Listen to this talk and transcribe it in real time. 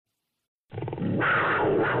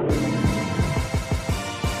You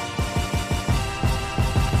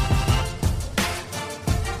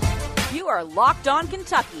are Locked On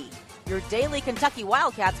Kentucky, your daily Kentucky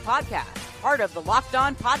Wildcats podcast, part of the Locked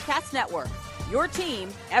On Podcast Network, your team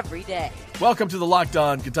every day. Welcome to the Locked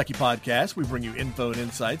On Kentucky podcast. We bring you info and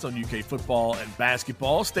insights on UK football and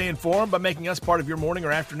basketball. Stay informed by making us part of your morning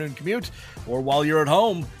or afternoon commute, or while you're at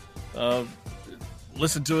home,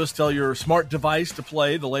 listen to us. Tell your smart device to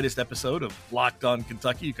play the latest episode of Locked On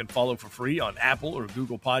Kentucky. You can follow for free on Apple or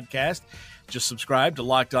Google Podcast. Just subscribe to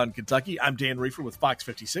Locked On Kentucky. I'm Dan Reefer with Fox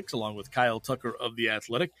 56, along with Kyle Tucker of The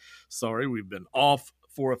Athletic. Sorry, we've been off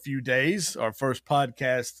for a few days, our first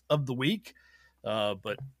podcast of the week.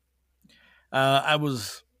 But I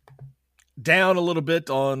was down a little bit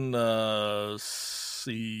on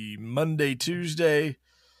Monday, Tuesday,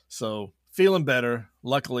 so feeling better.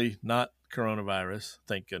 Luckily, not coronavirus,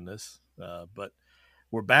 thank goodness. But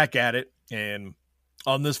we're back at it, and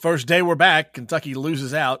on this first day we're back, Kentucky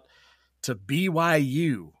loses out to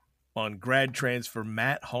BYU on grad transfer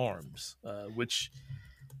Matt Haarms, which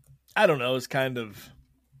I don't know is kind of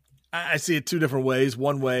 – I see it two different ways.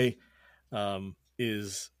 One way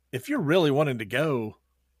is if you're really wanting to go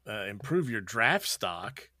improve your draft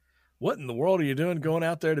stock, what in the world are you doing going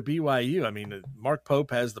out there to BYU? I mean, Mark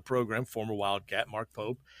Pope has the program, former Wildcat Mark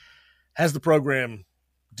Pope, has the program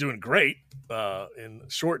doing great in a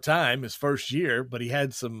short time, his first year, but he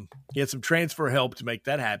had some transfer help to make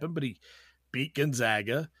that happen, but he beat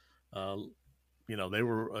Gonzaga. They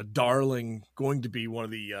were a darling, going to be one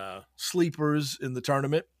of the sleepers in the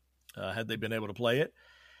tournament had they been able to play it.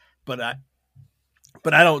 But I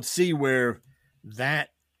don't see where that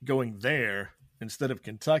going there instead of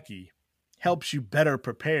Kentucky helps you better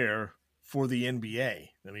prepare for the NBA.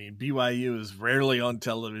 I mean, BYU is rarely on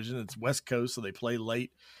television. It's West Coast, so they play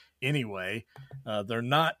late anyway. They're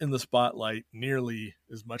not in the spotlight nearly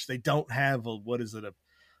as much. They don't have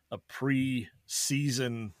a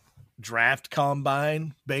pre-season draft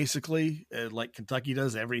combine, basically, like Kentucky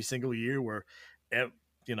does every single year, where a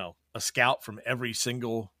scout from every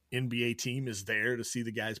single NBA team is there to see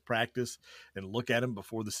the guys practice and look at them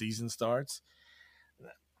before the season starts.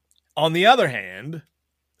 On the other hand,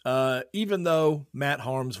 even though Matt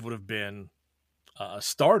Haarms would have been a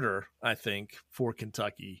starter, I think, for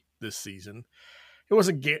Kentucky this season, it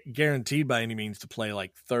wasn't guaranteed by any means to play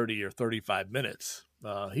like 30 or 35 minutes.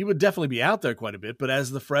 He would definitely be out there quite a bit, but as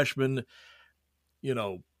the freshman,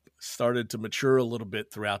 started to mature a little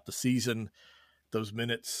bit throughout the season, those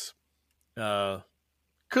minutes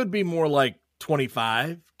could be more like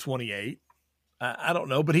 25, 28. I don't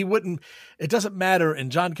know, but it doesn't matter in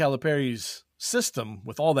John Calipari's system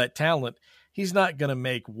with all that talent. He's not going to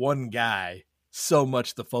make one guy so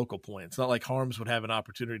much the focal point. It's not like Haarms would have an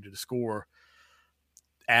opportunity to score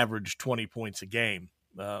average 20 points a game.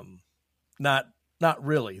 Not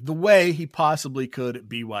really the way he possibly could at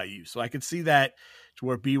BYU. So I could see that to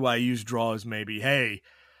where BYU's draw is maybe, hey,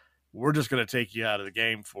 we're just going to take you out of the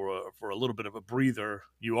game for a little bit of a breather.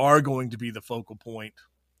 You are going to be the focal point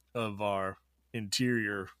of our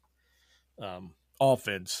interior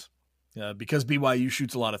offense because BYU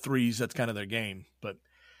shoots a lot of threes. That's kind of their game. But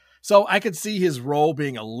so I could see his role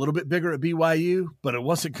being a little bit bigger at BYU, but it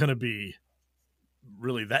wasn't going to be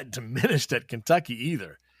really that diminished at Kentucky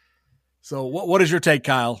either. So what is your take,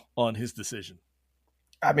 Kyle, on his decision?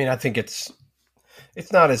 I mean, I think it's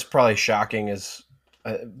not as probably shocking as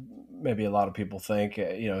maybe a lot of people think.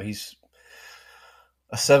 He's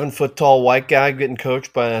a 7-foot-tall white guy getting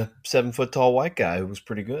coached by a 7-foot-tall white guy who was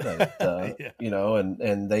pretty good at it, yeah.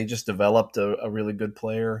 And they just developed a really good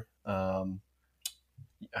player.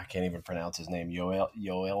 I can't even pronounce his name.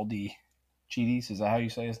 Yoeldi Chides. Is that how you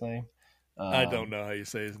say his name? I don't know how you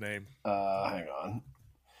say his name. Hang on.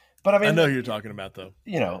 But I mean, I know who you're talking about, though.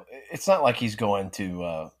 It's not like he's going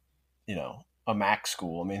to, a MAC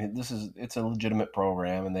school. I mean, it's a legitimate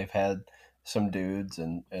program, and they've had some dudes,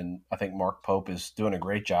 and I think Mark Pope is doing a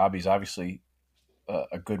great job. He's obviously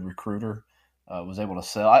a good recruiter. Was able to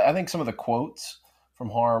sell. I think some of the quotes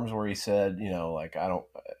from Haarms where he said,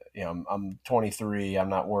 I'm 23. I'm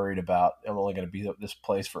not worried about. I'm only going to be at this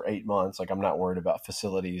place for 8 months. Like, I'm not worried about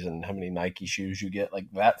facilities and how many Nike shoes you get.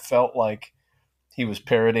 Like, that felt like he was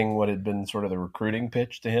parroting what had been sort of the recruiting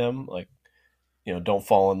pitch to him. Like, don't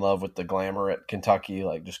fall in love with the glamour at Kentucky.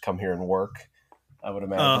 Like, just come here and work. I would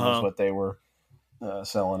imagine was what they were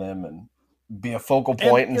selling him, and be a focal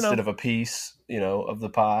point instead of a piece, of the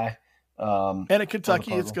pie. And at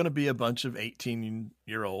Kentucky, it's going to be a bunch of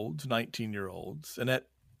 18-year-olds, 19-year-olds. And at,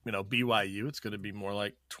 BYU, it's going to be more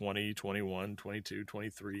like 20, 21, 22,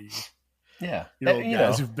 23. Yeah.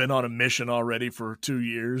 Guys who've been on a mission already for 2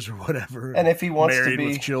 years or whatever. And if he wants married to be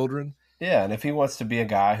with children. Yeah, and if he wants to be a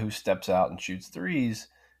guy who steps out and shoots threes,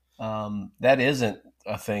 that isn't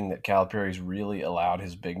a thing that Calipari's really allowed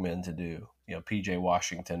his big men to do. PJ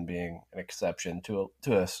Washington being an exception to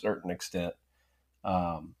a certain extent.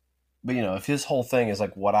 But if his whole thing is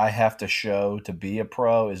like, what I have to show to be a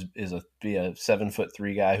pro is be a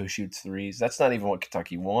 7'3" guy who shoots threes, that's not even what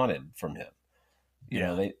Kentucky wanted from him.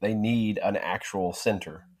 They need an actual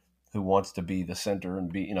center who wants to be the center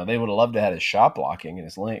and be. They would have loved to have his shot blocking and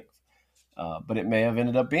his length. But it may have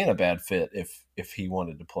ended up being a bad fit if he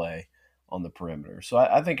wanted to play on the perimeter. So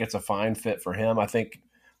I think it's a fine fit for him. I think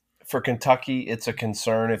for Kentucky, it's a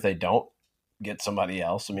concern if they don't get somebody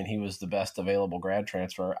else. I mean, he was the best available grad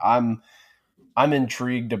transfer. I'm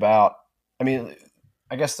intrigued about. I mean,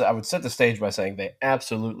 I guess I would set the stage by saying they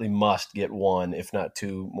absolutely must get one, if not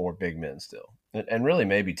two, more big men still, and really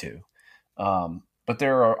maybe two. But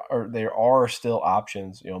there are still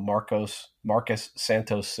options. Marcus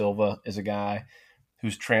Santos Silva is a guy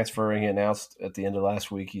who's transferring. He announced at the end of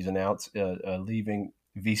last week he's announced leaving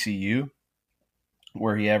VCU,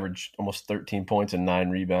 where he averaged almost 13 points and 9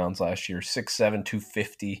 rebounds last year. 6'7",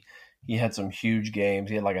 250. He had some huge games.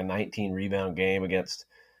 He had like a 19 rebound game against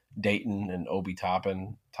Dayton and Obi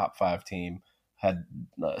Toppin, top 5 team. Had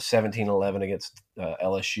 17-11 against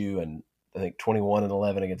LSU and I think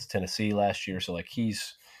 21-11 against Tennessee last year. So like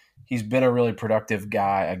he's been a really productive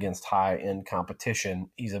guy against high end competition.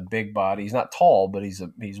 He's a big body. He's not tall, but he's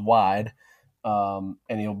wide, and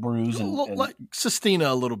he'll bruise and like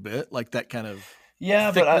Sestina a little bit, like that kind of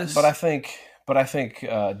thickness. But I think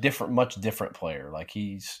much different player. Like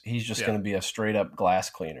he's just going to be a straight up glass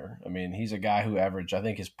cleaner. I mean, he's a guy who averaged, I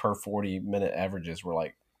think his per 40-minute averages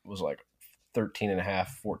was like 13.5,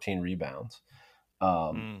 14 rebounds.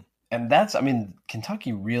 And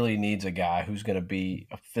Kentucky really needs a guy who's going to be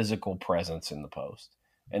a physical presence in the post.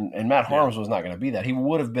 And Matt Harms was not going to be that. He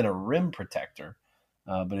would have been a rim protector,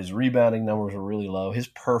 but his rebounding numbers were really low. His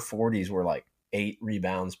per 40s were like 8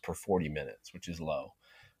 rebounds per 40 minutes, which is low.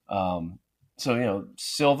 So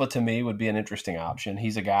Silva to me would be an interesting option.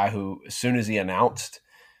 He's a guy who, as soon as he announced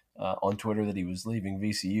on Twitter that he was leaving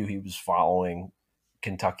VCU, he was following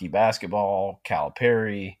Kentucky basketball,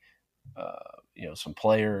 Calipari, some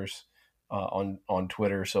players on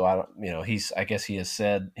Twitter. So I guess he has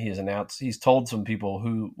announced, he's told some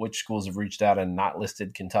people which schools have reached out and not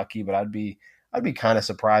listed Kentucky, but I'd be kind of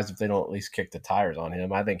surprised if they don't at least kick the tires on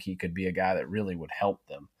him. I think he could be a guy that really would help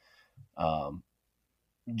them.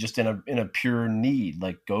 Just in a pure need,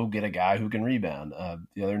 like go get a guy who can rebound.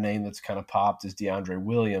 The other name that's kind of popped is DeAndre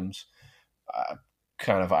Williams,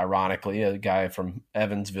 kind of ironically, a guy from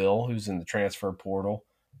Evansville who's in the transfer portal,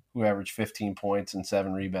 who averaged 15 points and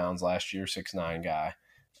 7 rebounds last year, 6'9" guy.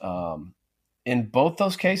 In both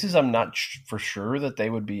those cases, I'm not for sure that they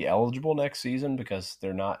would be eligible next season because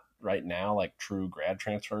they're not right now like true grad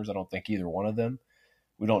transfers. I don't think either one of them.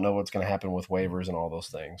 We don't know what's going to happen with waivers and all those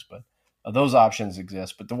things, but those options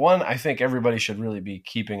exist. But the one I think everybody should really be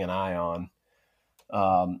keeping an eye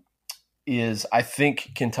on is I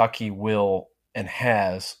think Kentucky will and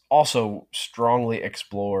has also strongly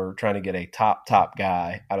explored trying to get a top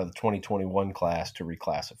guy out of the 2021 class to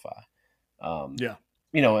reclassify.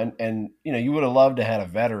 You would have loved to have had a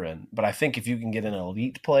veteran, but I think if you can get an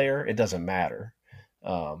elite player, it doesn't matter.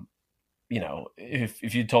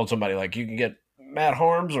 If you told somebody like you can get Matt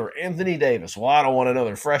Harms or Anthony Davis, well, I don't want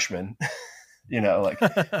another freshman, like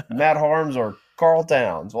Matt Harms or Carl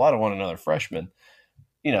Towns. Well, I don't want another freshman,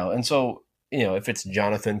 and so, if it's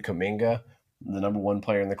Jonathan Kuminga, the number 1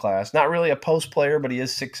 player in the class, not really a post player, but he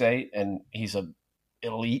is 6'8" and he's an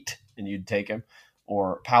elite and you'd take him.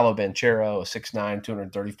 Or Paolo Banchero, a 6'9",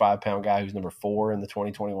 235-pound guy who's number 4 in the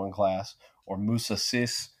 2021 class. Or Musa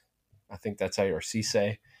Cis, I think that's how you're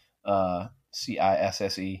Cisse,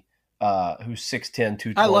 Cisse, who's 6'10",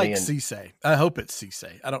 220. I like Cisse. I hope it's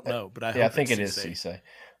Cisse. I don't know, but I think it is Cisse.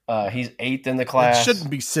 He's 8th in the class. It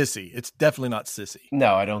shouldn't be Sissy. It's definitely not Sissy.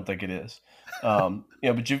 No, I don't think it is. But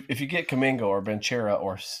if you get Kuminga or Banchero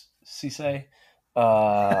or Cisse,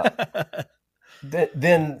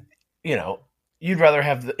 then you'd rather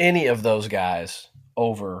have any of those guys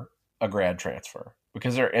over a grad transfer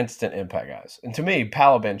because they're instant impact guys. And to me,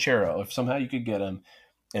 Paolo Banchero, if somehow you could get him,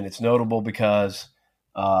 and it's notable because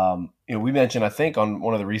we mentioned, I think, on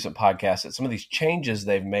one of the recent podcasts that some of these changes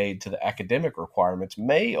they've made to the academic requirements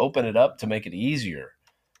may open it up to make it easier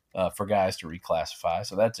for guys to reclassify.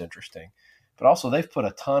 So that's interesting. But also, they've put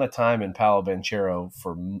a ton of time in Paolo Banchero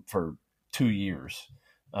for 2 years.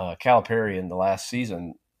 Calipari in the last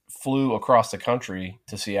season flew across the country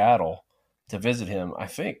to Seattle to visit him, I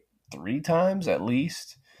think 3 times at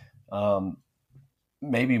least,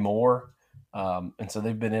 maybe more. And so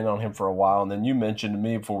they've been in on him for a while. And then you mentioned to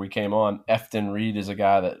me before we came on, Efton Reed is a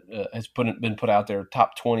guy that has been put out there,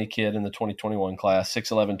 top 20 kid in the 2021 class,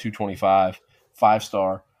 6'11", 225,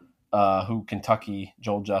 5-star, who Kentucky,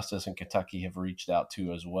 Joel Justice and Kentucky have reached out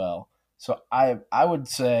to as well. So I would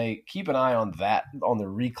say keep an eye on that, on the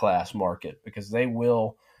reclass market, because they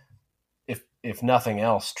will, if nothing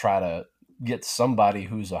else, try to get somebody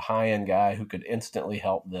who's a high-end guy who could instantly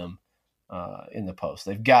help them in the post.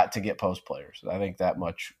 They've got to get post players. I think that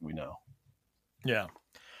much we know. Yeah.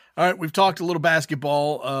 All right. We've talked a little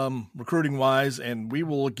basketball recruiting wise, and we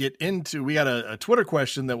will get into, we got a Twitter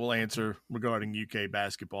question that we'll answer regarding UK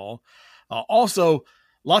basketball. Also,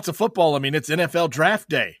 lots of football. I mean, it's NFL draft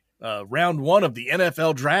day, round 1 of the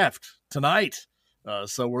NFL draft tonight.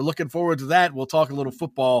 So we're looking forward to that. We'll talk a little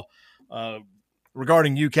football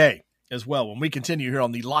regarding UK as well when we continue here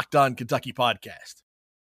on the Locked On Kentucky podcast.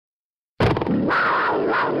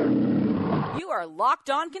 You are Locked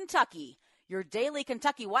On Kentucky, your daily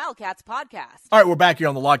Kentucky Wildcats podcast. All right, we're back here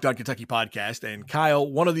on the Locked On Kentucky podcast. And Kyle,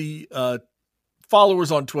 one of the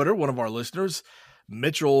followers on Twitter, one of our listeners,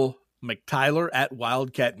 Mitchell McTyler at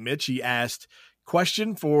Wildcat Mitch, he asked,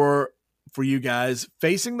 question for you guys,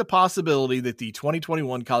 facing the possibility that the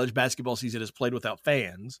 2021 college basketball season is played without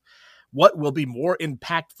fans, what will be more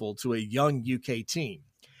impactful to a young UK team?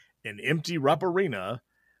 An empty Rupp Arena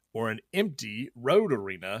or an empty road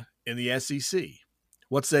arena in the SEC?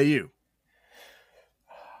 What say you?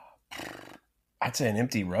 I'd say an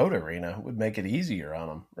empty road arena would make it easier on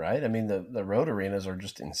them, right? I mean, the road arenas are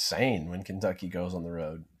just insane when Kentucky goes on the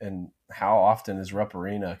road. And how often is Rupp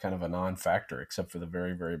Arena kind of a non-factor except for the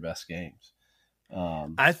very, very best games?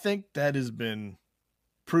 I think that has been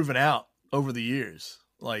proven out over the years.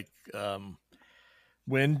 Like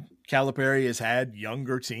when Calipari has had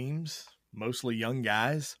younger teams, mostly young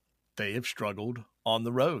guys, they have struggled on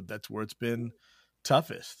the road. That's where it's been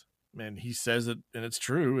toughest. And he says it, and it's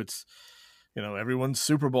true. It's, everyone's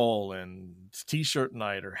Super Bowl and it's T-shirt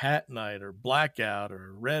night or hat night or blackout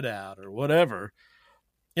or red out or whatever.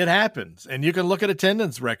 It happens. And you can look at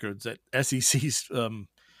attendance records at SEC's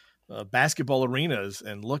basketball arenas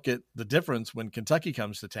and look at the difference when Kentucky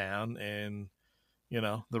comes to town and,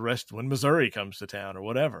 the rest when Missouri comes to town or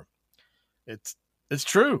whatever. It's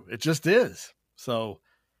true. It just is. So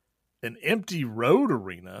an empty road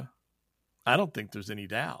arena, I don't think there's any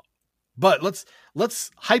doubt. But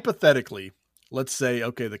let's hypothetically, let's say,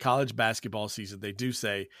 okay, the college basketball season, they do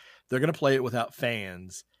say they're going to play it without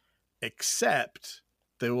fans, except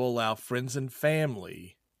they will allow friends and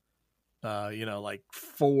family, like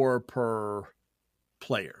 4 per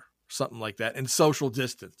player, something like that, and social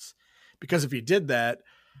distance. Because if you did that,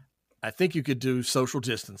 I think you could do social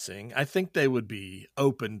distancing. I think they would be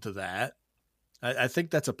open to that. I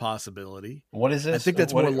think that's a possibility. What is this? I think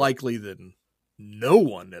that's more likely than no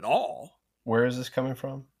one at all. Where is this coming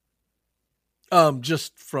from?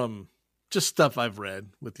 Just stuff I've read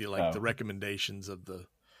with the the recommendations of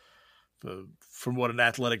from what an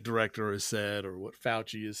athletic director has said or what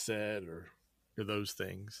Fauci has said or those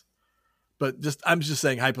things. But I'm just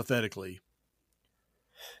saying hypothetically.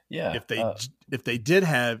 Yeah. If they did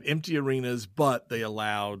have empty arenas, but they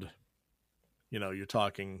allowed, you're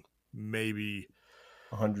talking maybe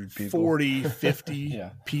 100 people, 40, 50 yeah.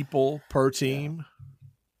 people per team.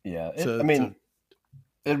 Yeah.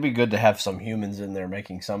 It'd be good to have some humans in there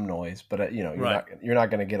making some noise, but you're not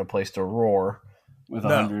going to get a place to roar with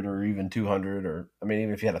 100 or even 200 or,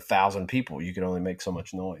 even if you had 1,000 people, you could only make so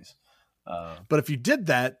much noise. But if you did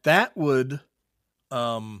that, that would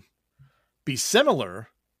be similar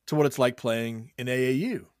to what it's like playing in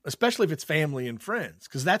AAU, especially if it's family and friends,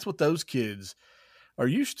 because that's what those kids are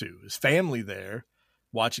used to, is family there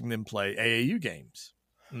watching them play AAU games.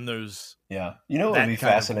 And there's what would be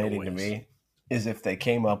fascinating to me is if they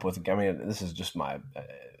came up with, this is just my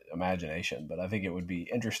imagination, but I think it would be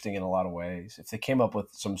interesting in a lot of ways if they came up with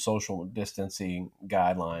some social distancing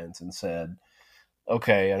guidelines and said,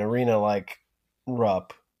 okay, an arena like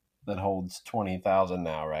Rupp that holds 20,000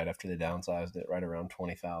 now, right after they downsized it, right around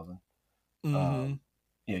 20,000. Mm-hmm.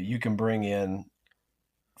 You can bring in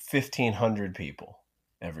 1,500 people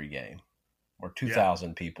every game or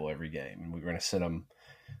 2,000 people every game. And we're going to sit them,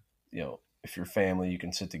 if you're family, you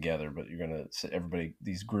can sit together, but you're going to sit everybody,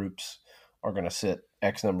 these groups are going to sit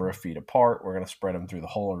X number of feet apart. We're going to spread them through the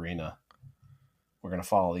whole arena. We're going to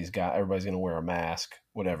follow these guys. Everybody's going to wear a mask,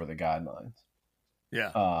 whatever the guidelines.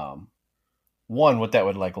 Yeah. One, what that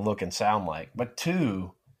would look and sound like, but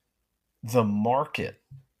 2, the market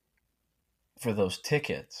for those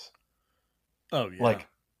tickets. Oh yeah.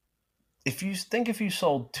 if you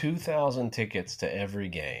sold 2,000 tickets to every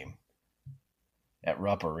game at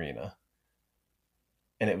Rupp Arena,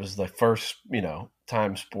 and it was the first,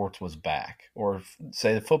 time sports was back, or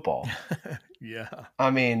say the football. Yeah.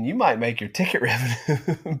 I mean, you might make your ticket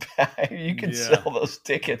revenue back. You could sell those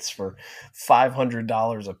tickets for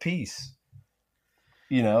 $500 a piece.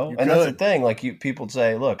 That's the thing. Like people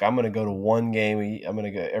say, look, I'm going to go to one game. I'm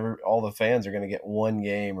going to go. All the fans are going to get one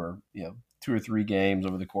game, or 2 or 3 games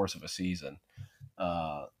over the course of a season.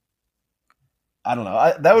 I don't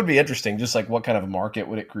know. That would be interesting. Just like what kind of a market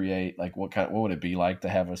would it create? Like what would it be like to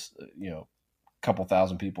have a couple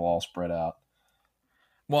thousand people all spread out?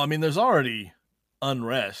 Well, I mean, there's already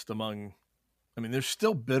unrest there's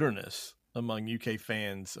still bitterness among UK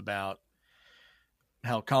fans about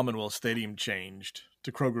how Commonwealth Stadium changed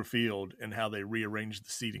to Kroger Field and how they rearranged the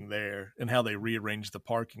seating there and how they rearranged the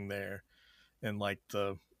parking there. And like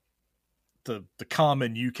the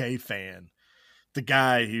common UK fan, the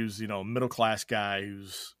guy who's, middle-class guy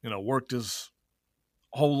who's, worked his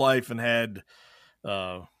whole life and had,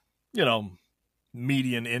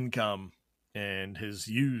 median income and has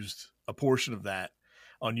used a portion of that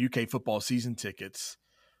on UK football season tickets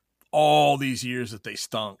all these years that they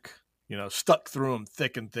stunk, stuck through them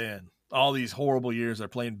thick and thin. All these horrible years they're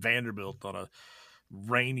playing Vanderbilt on a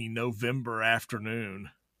rainy November afternoon,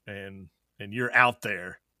 and you're out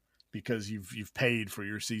there because you've paid for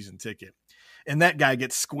your season ticket. And that guy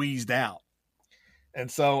gets squeezed out.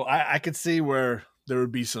 And so I could see where there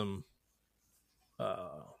would be some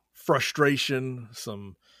frustration,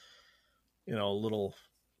 some, a little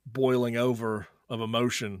boiling over of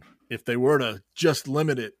emotion if they were to just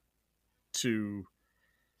limit it to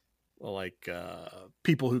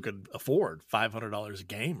people who could afford $500 a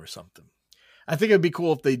game or something. I think it'd be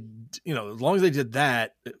cool if they, as long as they did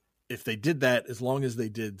that, as long as they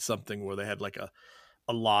did something where they had like a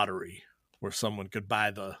lottery where someone could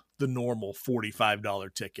buy the normal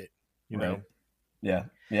 $45 ticket, know? Yeah.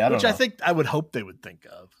 Which I think I would hope they would think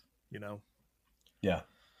of, Yeah.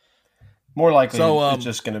 More likely, it's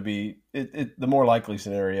just going to be the more likely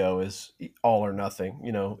scenario is all or nothing,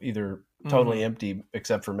 either totally empty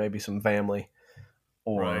except for maybe some family,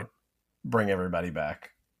 or bring everybody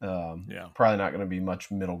back. Probably not going to be much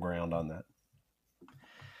middle ground on that.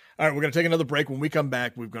 All right, we're going to take another break. When we come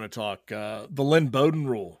back, we're going to talk the Lynn Bowden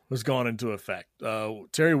rule has gone into effect.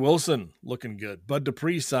 Terry Wilson looking good. Bud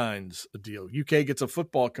Dupree signs a deal. UK gets a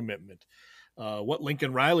football commitment. What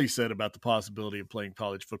Lincoln Riley said about the possibility of playing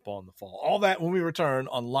college football in the fall. All that when we return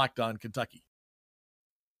on Locked On Kentucky.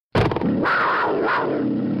 This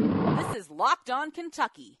is Locked On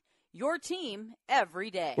Kentucky, your team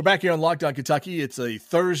every day. We're back here on Locked On Kentucky. It's a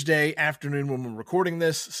Thursday afternoon when we're recording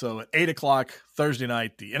this. So at 8 o'clock Thursday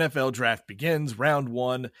night, the NFL draft begins, round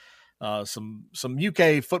 1. Some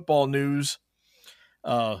UK football news.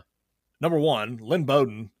 Number 1, Lynn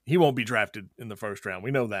Bowden, he won't be drafted in the first round.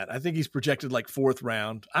 We know that. I think he's projected like 4th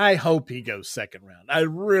round. I hope he goes 2nd round. I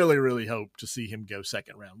really, really hope to see him go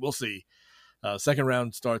 2nd round. We'll see. 2nd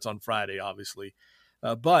round starts on Friday, obviously.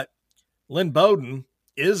 But Lynn Bowden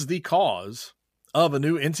is the cause of a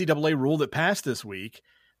new NCAA rule that passed this week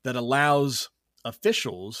that allows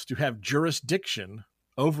officials to have jurisdiction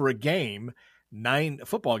over a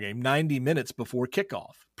football game 90 minutes before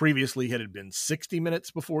kickoff. Previously, it had been 60 minutes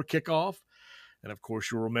before kickoff. And of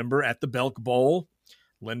course, you'll remember at the Belk Bowl,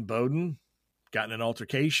 Lynn Bowden got in an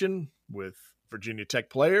altercation with Virginia Tech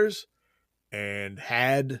players and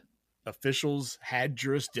officials had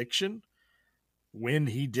jurisdiction when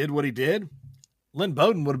he did what he did. Lynn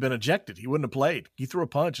Bowden would have been ejected. He wouldn't have played. He threw a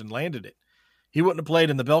punch and landed it. He wouldn't have played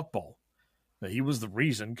in the Belk Bowl. Now, he was the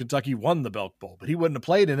reason Kentucky won the Belk Bowl, but he wouldn't have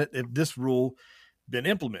played in it if this rule been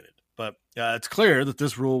implemented. But it's clear that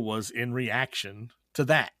this rule was in reaction to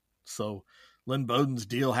that. So Lynn Bowden's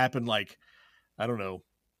deal happened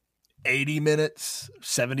 80 minutes,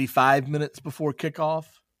 75 minutes before kickoff.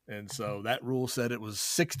 And so that rule said it was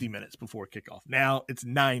 60 minutes before kickoff. Now it's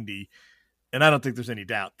 90. And I don't think there's any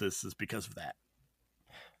doubt this is because of that.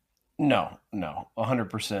 No,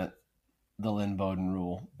 100% the Lynn Bowden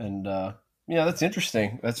rule. And, that's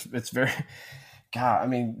interesting. It's very, God, I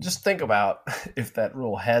mean, just think about if that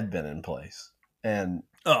rule had been in place and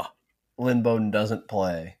Lynn Bowden doesn't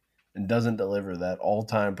play and doesn't deliver that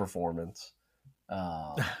all-time performance.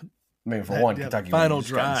 For one, Kentucky final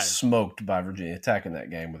just got smoked by Virginia Tech in that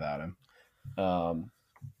game without him.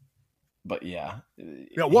 But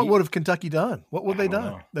what would have Kentucky done? What would they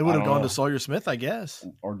done? They would have gone to Sawyer Smith, I guess,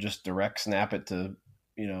 or just direct snap it to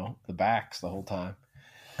the backs the whole time.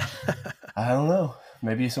 I don't know.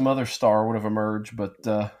 Maybe some other star would have emerged, but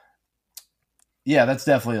that's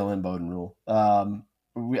definitely a Lynn Bowden rule.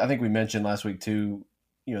 I think we mentioned last week too,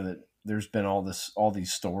 that there's been all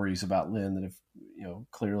these stories about Lynn that if,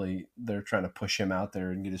 clearly they're trying to push him out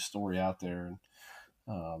there and get his story out there.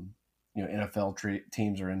 And, NFL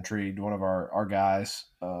teams are intrigued. One of our guys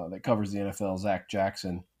that covers the NFL, Zach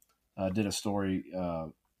Jackson, did a story,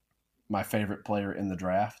 my favorite player in the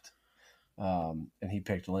draft. And he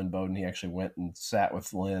picked Lynn Bowden. He actually went and sat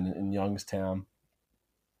with Lynn in Youngstown.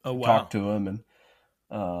 Oh, wow. Talked to him,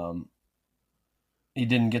 and he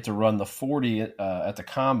didn't get to run the 40 at the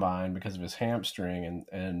combine because of his hamstring,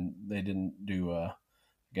 and they didn't do a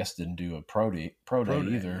pro day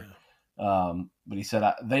either. Yeah. But he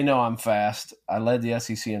said, they know I'm fast. I led the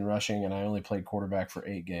SEC in rushing, and I only played quarterback for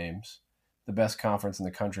 8 games. The best conference in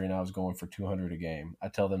the country, and I was going for 200 a game. I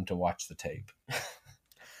tell them to watch the tape.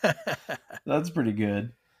 That's pretty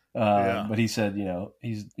good. Yeah. But he said,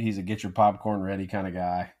 he's a get your popcorn ready kind of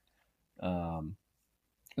guy.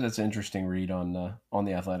 That's an interesting read on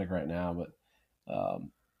the Athletic right now. But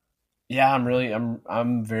yeah,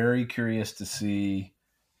 I'm very curious to see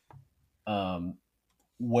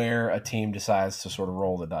where a team decides to sort of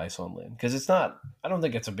roll the dice on Lynn, because I don't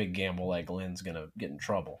think it's a big gamble like Lynn's going to get in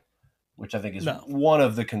trouble, which I think is one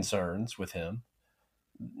of the concerns with him.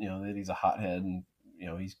 That he's a hothead, and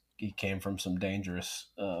he came from some dangerous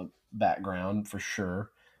background for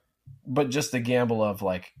sure. But just the gamble of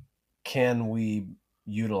like, can we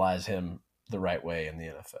utilize him the right way in the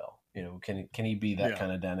NFL? Can he be that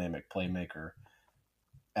kind of dynamic playmaker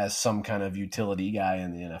as some kind of utility guy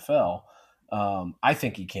in the NFL? I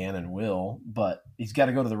think he can and will, but he's got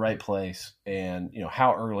to go to the right place. And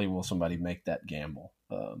how early will somebody make that gamble?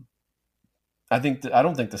 I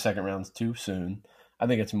don't think the second round's too soon. I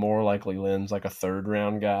think it's more likely Lynn's like a 3rd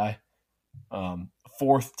round guy.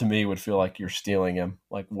 4th to me would feel like you're stealing him,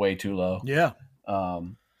 like way too low. Yeah.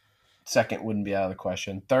 2nd wouldn't be out of the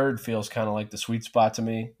question. 3rd feels kind of like the sweet spot to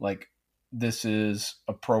me. Like this is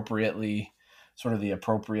appropriately sort of the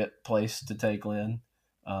appropriate place to take Lynn.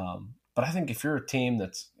 But I think if you're a team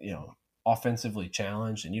that's, offensively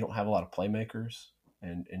challenged and you don't have a lot of playmakers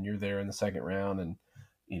and you're there in the 2nd round and,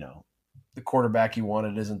 the quarterback you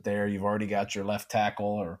wanted isn't there, you've already got your left tackle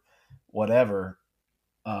or whatever,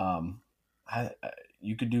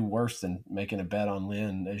 you could do worse than making a bet on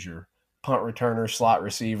Lynn as your punt returner, slot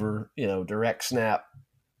receiver, direct snap,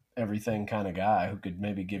 everything kind of guy who could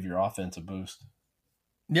maybe give your offense a boost.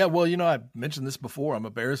 Yeah, well, I mentioned this before. I'm a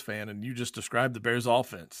Bears fan, and you just described the Bears'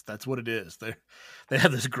 offense. That's what it is. They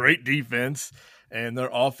have this great defense, and their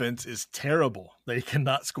offense is terrible. They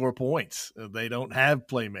cannot score points. They don't have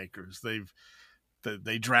playmakers.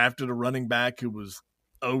 They drafted a running back who was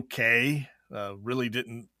okay, really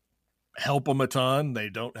didn't help them a ton. They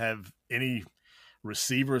don't have any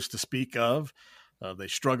receivers to speak of. They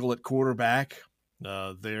struggle at quarterback.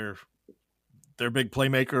 Their big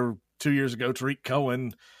playmaker 2 years ago, Tariq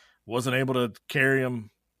Cohen, wasn't able to carry him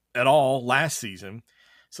at all last season.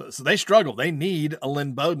 So they struggle. They need a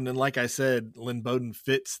Lynn Bowden. And like I said, Lynn Bowden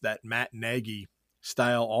fits that Matt Nagy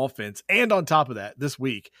style offense. And on top of that, this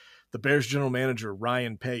week, the Bears general manager,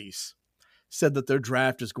 Ryan Pace, said that their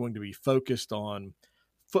draft is going to be focused on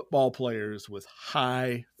football players with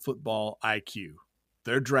high football IQ.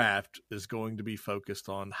 Their draft is going to be focused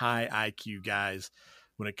on high IQ guys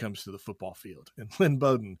when it comes to the football field. And Lynn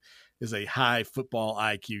Bowden is a high football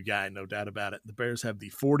IQ guy, no doubt about it. The Bears have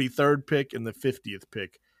the 43rd pick and the 50th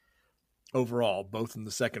pick overall, both in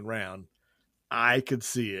the 2nd round. I could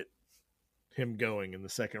see him going in the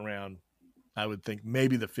 2nd round. I would think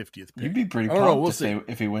maybe the 50th pick. You'd be pretty pumped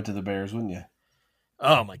if he went to the Bears, wouldn't you?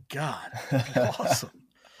 Oh, my God. That'd be awesome.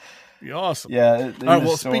 Be awesome. Yeah. All right,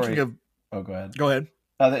 well, speaking of... Oh, go ahead. Go ahead.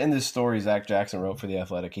 In this story Zach Jackson wrote for The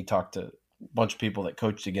Athletic, he talked to a bunch of people that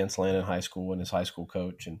coached against Lynn in high school and his high school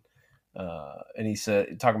coach. And he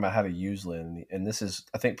said, talking about how to use Lynn, and this is,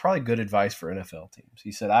 I think, probably good advice for NFL teams.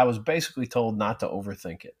 He said, I was basically told not to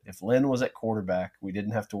overthink it. If Lynn was at quarterback, we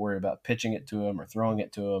didn't have to worry about pitching it to him or throwing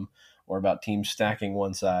it to him or about teams stacking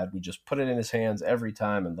one side. We just put it in his hands every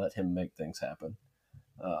time and let him make things happen.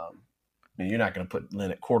 I mean, you're not going to put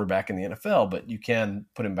Lynn at quarterback in the NFL, but you can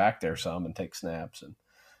put him back there some and take snaps. And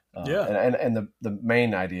the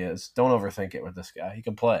main idea is don't overthink it with this guy. He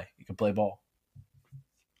can play ball.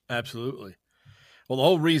 Absolutely. Well, the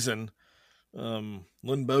whole reason Lynn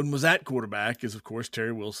Bowden was at quarterback is, of course,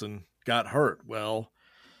 Terry Wilson got hurt. Well,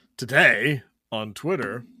 today on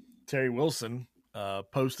Twitter, Terry Wilson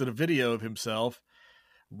posted a video of himself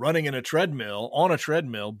running on a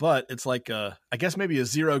treadmill, but it's like I guess maybe a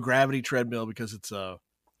zero gravity treadmill because it's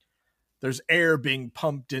there's air being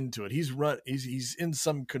pumped into it. He's in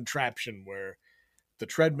some contraption where the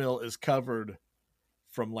treadmill is covered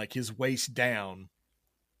from like his waist down,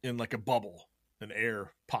 in like a bubble, an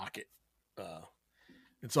air pocket.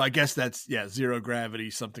 And so I guess that's, zero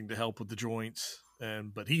gravity, something to help with the joints.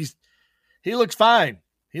 But he looks fine.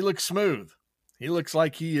 He looks smooth. He looks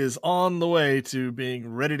like he is on the way to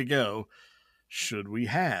being ready to go should we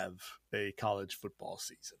have a college football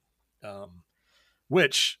season.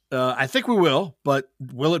 Which I think we will, but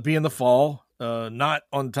will it be in the fall? Not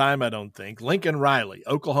on time, I don't think. Lincoln Riley,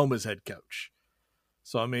 Oklahoma's head coach.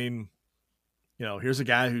 So, I mean, here's a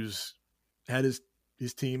guy who's had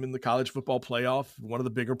his team in the college football playoff, one of the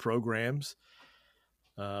bigger programs.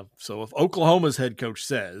 So if Oklahoma's head coach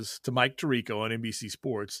says to Mike Tirico on NBC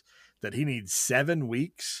Sports that he needs 7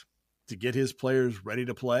 weeks to get his players ready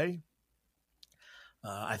to play,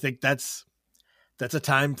 I think that's a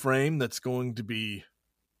time frame that's going to be,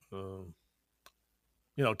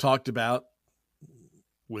 talked about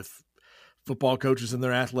with football coaches and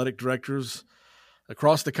their athletic directors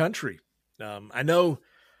across the country. I know,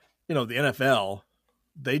 the NFL,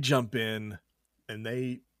 they jump in and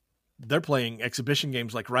they're playing exhibition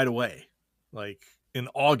games like right away. Like in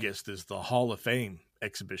August is the Hall of Fame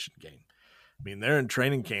exhibition game. I mean, they're in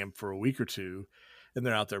training camp for a week or two and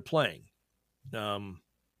they're out there playing.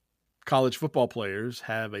 College football players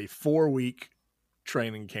have a 4-week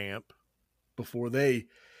training camp before they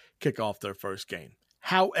kick off their first game.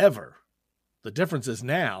 However, the difference is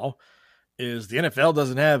now is the NFL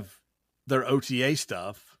doesn't have their OTA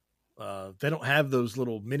stuff. They don't have those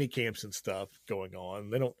little mini camps and stuff going on.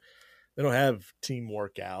 They don't have team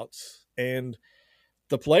workouts, and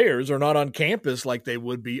the players are not on campus like they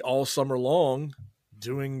would be all summer long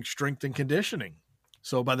doing strength and conditioning.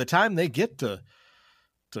 So by the time they get to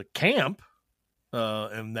camp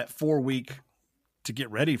and that 4-week to get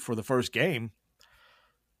ready for the first game,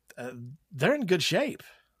 they're in good shape.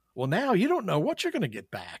 Well, now you don't know what you're going to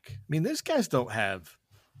get back. I mean, these guys don't have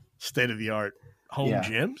state-of-the-art home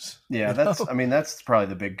gyms. Yeah, that's probably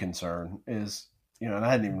the big concern is, and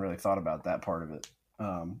I hadn't even really thought about that part of it.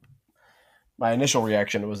 My initial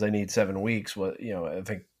reaction was they need 7 weeks. I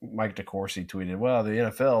think Mike DeCourcy tweeted, well, the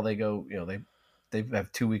NFL, they go, they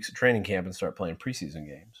have 2 weeks of training camp and start playing preseason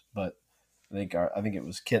games. But I think it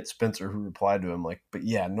was Kent Spencer who replied to him like, but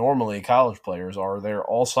yeah, normally college players are there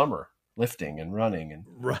all summer lifting and running and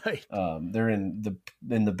right. They're in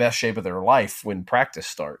the best shape of their life when practice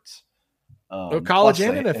starts. College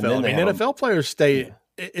and NFL. NFL players stay. Yeah.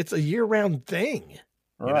 It's a year-round thing,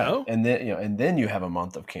 right? And then you have a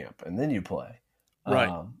month of camp, and then you play.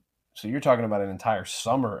 Right. So you're talking about an entire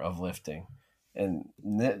summer of lifting, and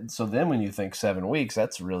so then when you think 7 weeks,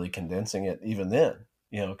 that's really condensing it. Even then,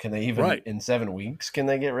 can they even in 7 weeks can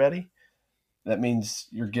they get ready? That means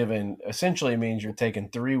essentially means you're taking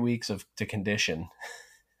 3 weeks to condition.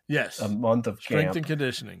 Yes, a month of strength camp. And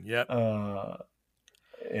conditioning. Yep.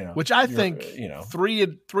 Which I think 3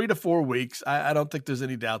 to 4 weeks. I don't think there's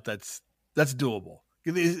any doubt that's doable.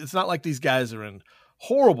 It's not like these guys are in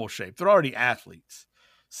horrible shape. They're already athletes.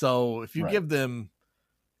 So if you give them,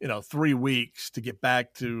 3 weeks to get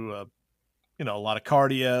back to, a lot of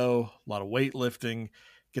cardio, a lot of weightlifting,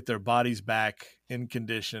 get their bodies back in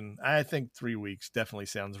condition, I think 3 weeks definitely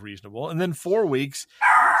sounds reasonable. And then 4 weeks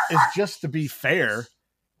is just to be fair.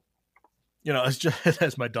 It's just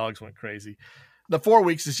as my dogs went crazy. The 4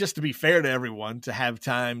 weeks is just to be fair to everyone, to have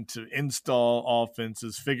time to install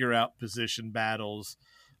offenses, figure out position battles,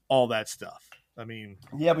 all that stuff. I mean,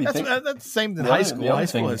 but that's the same in high school. High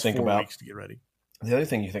school has 4 weeks to get ready. The other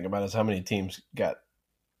thing you think about is how many teams got,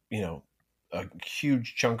 a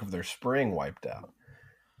huge chunk of their spring wiped out.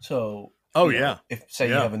 So, if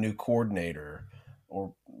you have a new coordinator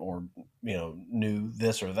or new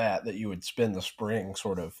this or that you would spend the spring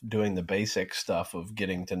sort of doing the basic stuff of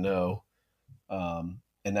getting to know.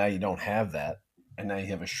 And now you don't have that, and now you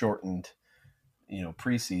have a shortened,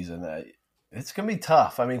 preseason. It's going to be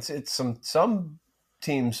tough. I mean, it's some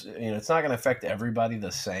teams, it's not going to affect everybody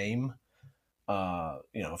the same.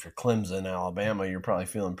 If you're Clemson, Alabama, you're probably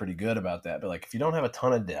feeling pretty good about that. But like, if you don't have a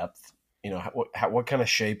ton of depth, what kind of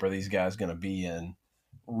shape are these guys going to be in?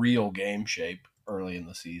 Real game shape early in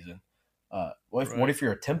the season. What if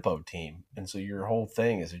you're a tempo team, and so your whole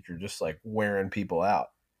thing is that you're just like wearing people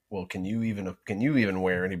out? Well, can you even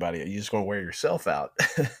wear anybody? Are you just going to wear yourself out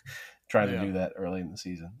trying to do that early in the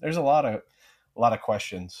season? There's a lot of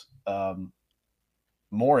questions.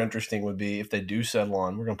 More interesting would be if they do settle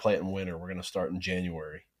on, we're going to play it in winter. We're going to start in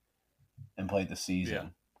January and play the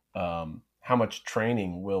season. Yeah. How much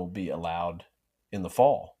training will be allowed in the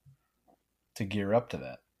fall to gear up to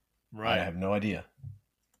that? Right. I have no idea.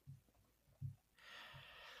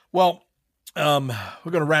 Well, we're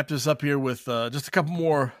going to wrap this up here with just a couple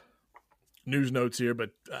more news notes here, but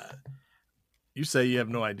you say you have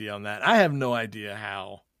no idea on that. I have no idea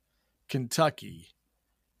how Kentucky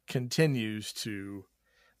continues to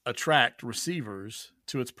attract receivers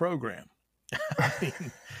to its program. I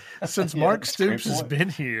mean, since Mark Stoops has been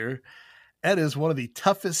here, that is one of the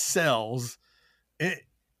toughest sells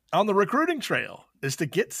on the recruiting trail, is to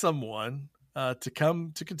get someone to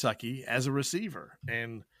come to Kentucky as a receiver.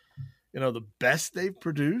 And, the best they've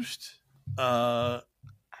produced, Jeff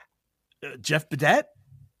Badet.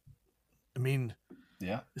 I mean,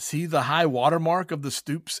 yeah, is he the high watermark of the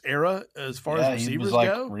Stoops era as far as receivers he was like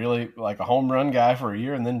go? Really like a home run guy for a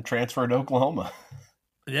year and then transferred to Oklahoma.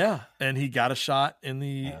 Yeah, and he got a shot in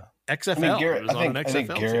the XFL. I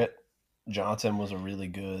think Garrett Johnson was a really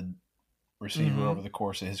good receiver over the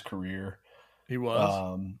course of his career. He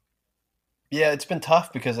was. It's been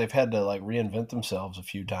tough because they've had to like reinvent themselves a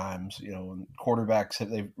few times. And quarterbacks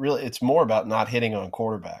it's more about not hitting on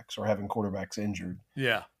quarterbacks or having quarterbacks injured.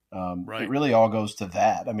 Yeah. Right. It really all goes to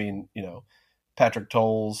that. I mean, Patrick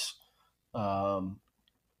Tolles,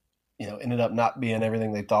 ended up not being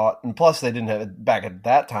everything they thought. And plus they didn't have, back at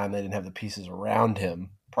that time, they didn't have the pieces around him,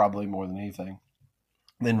 probably more than anything.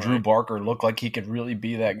 Then Drew Barker looked like he could really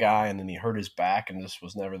be that guy. And then he hurt his back and just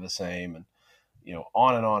was never the same. And,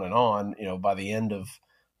 on and on and on, by the end of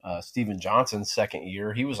Steven Johnson's second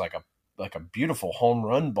year, he was like a beautiful home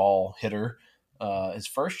run ball hitter his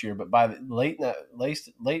first year. But by late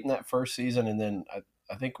in that first season, and then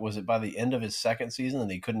I think was it by the end of his second season, and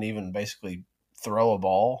he couldn't even basically throw a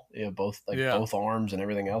ball. Both arms and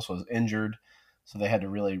everything else was injured, so they had to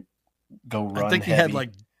really go run. I think he had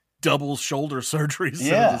like double shoulder surgery as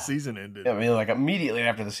the season ended. I mean, like immediately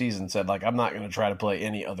after the season, said like, I'm not going to try to play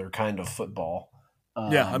any other kind of football.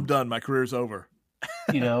 I'm done. My career's over.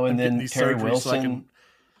 And then Terry Wilson.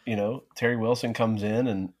 Terry Wilson comes in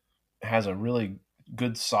and has a really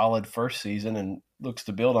good, solid first season and looks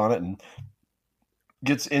to build on it, and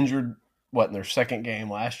gets injured in their second game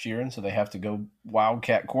last year, and so they have to go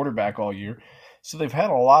Wildcat quarterback all year. So they've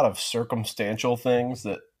had a lot of circumstantial things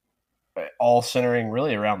that all centering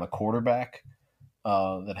really around the quarterback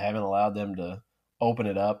that haven't allowed them to open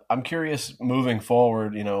it up. I'm curious moving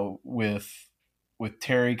forward, with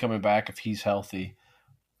Terry coming back if he's healthy,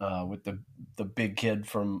 with the big kid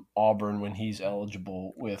from Auburn when he's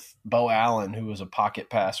eligible, with Bo Allen, who was a pocket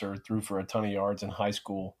passer, threw for a ton of yards in high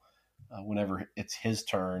school, whenever it's his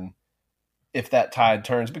turn, if that tide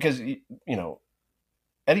turns. Because,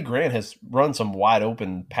 Eddie Grant has run some wide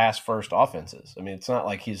open pass first offenses. I mean, it's not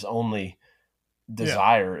like his only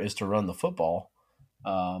desire is to run the football.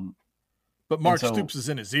 But Mark Stoops is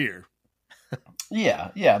in his ear.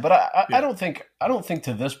 But I don't think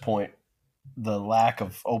to this point the lack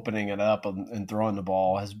of opening it up and throwing the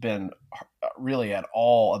ball has been really at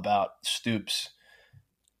all about Stoops,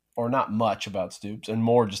 or not much about Stoops, and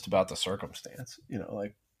more just about the circumstance.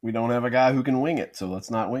 Like, we don't have a guy who can wing it, so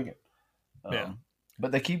let's not wing it.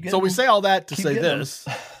 But they keep getting. So we say all that to say this.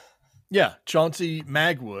 Chauncey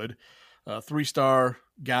Magwood, a 3-star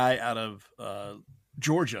guy out of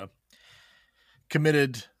Georgia,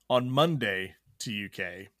 committed on Monday to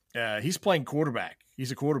UK. He's playing quarterback.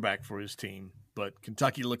 He's a quarterback for his team, but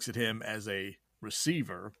Kentucky looks at him as a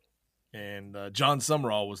receiver. And John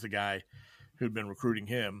Summerall was the guy who'd been recruiting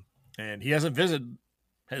him. And he has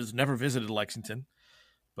never visited Lexington,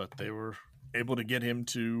 but they were able to get him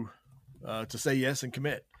to say yes and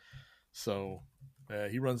commit. So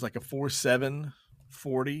he runs like a 4.7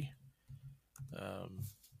 40.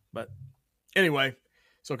 But anyway,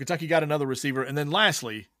 so Kentucky got another receiver. And then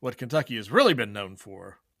lastly, what Kentucky has really been known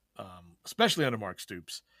for, especially under Mark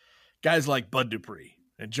Stoops, guys like Bud Dupree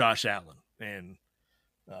and Josh Allen and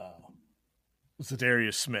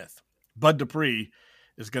Zadarius Smith. Bud Dupree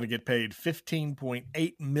is going to get paid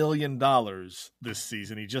 $15.8 million this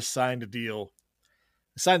season. He just signed a deal,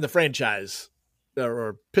 signed the franchise,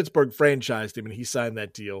 or Pittsburgh franchised him, and he signed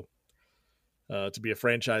that deal to be a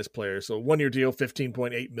franchise player. So 1-year deal,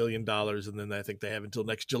 $15.8 million, and then I think they have until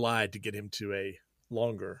next July to get him to a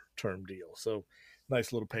longer-term deal. So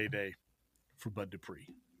nice little payday for Bud Dupree.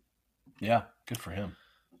 Yeah, good for him.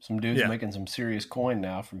 Some dudes making some serious coin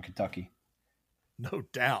now from Kentucky. No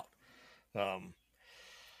doubt. All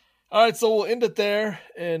right, so we'll end it there,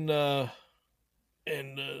 and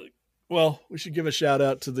we should give a shout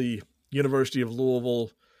out to the University of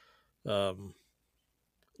Louisville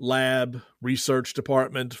lab research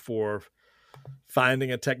department for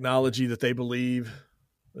finding a technology that they believe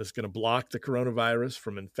is going to block the coronavirus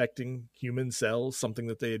from infecting human cells, something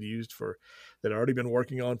that they had already been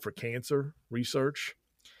working on for cancer research.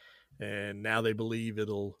 And now they believe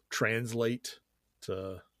it'll translate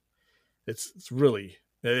to, it's really,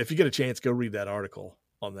 if you get a chance, go read that article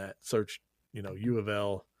on that. Search U of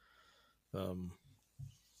L,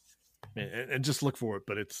 and just look for it.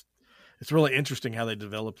 But it's really interesting how they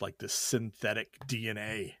developed like this synthetic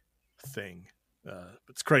DNA thing.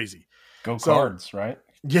 It's crazy. Go Cards, right?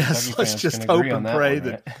 Yes, Kentucky let's fans just can hope agree on and that pray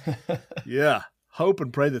one, right? yeah, hope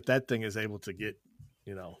and pray that thing is able to get,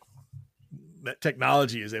 that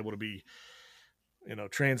technology is able to be,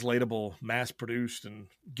 translatable, mass produced, and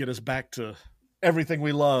get us back to everything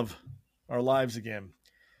we love, our lives again.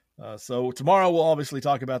 So tomorrow we'll obviously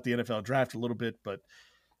talk about the NFL draft a little bit, but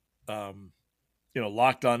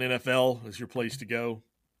Locked On NFL is your place to go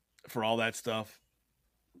for all that stuff.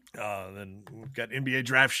 Then we've got NBA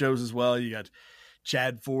draft shows as well. You got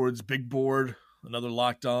Chad Ford's Big Board, another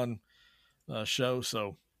Locked On show.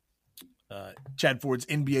 So Chad Ford's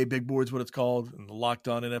NBA Big Board is what it's called, and the Locked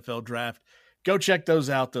On NFL Draft. Go check those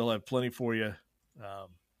out. They'll have plenty for you.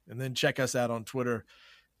 And then check us out on Twitter.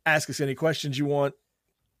 Ask us any questions you want.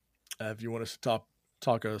 If you want us to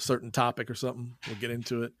talk a certain topic or something, we'll get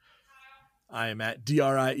into it. I am at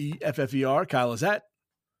DRIEFFER. Kyle is at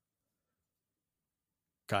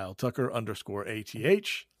Kyle Tucker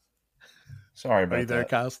 _ATH. Sorry about Are you there, that.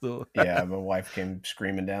 Kyle, still? Yeah, my wife came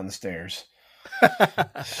screaming down the stairs.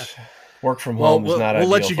 Work from home is not ideal,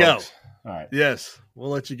 we'll let you folks. go. All right. Yes,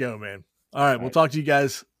 we'll let you go, man. All right, we'll talk to you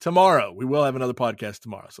guys tomorrow. We will have another podcast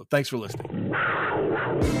tomorrow. So thanks for listening.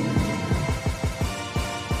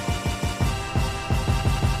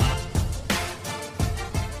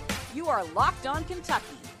 You are Locked On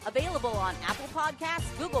Kentucky. Available on Apple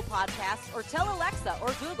Podcasts, Google Podcasts, or tell Alexa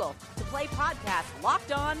or Google to play podcast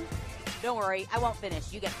Locked On. Don't worry, I won't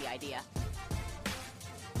finish. You get the idea.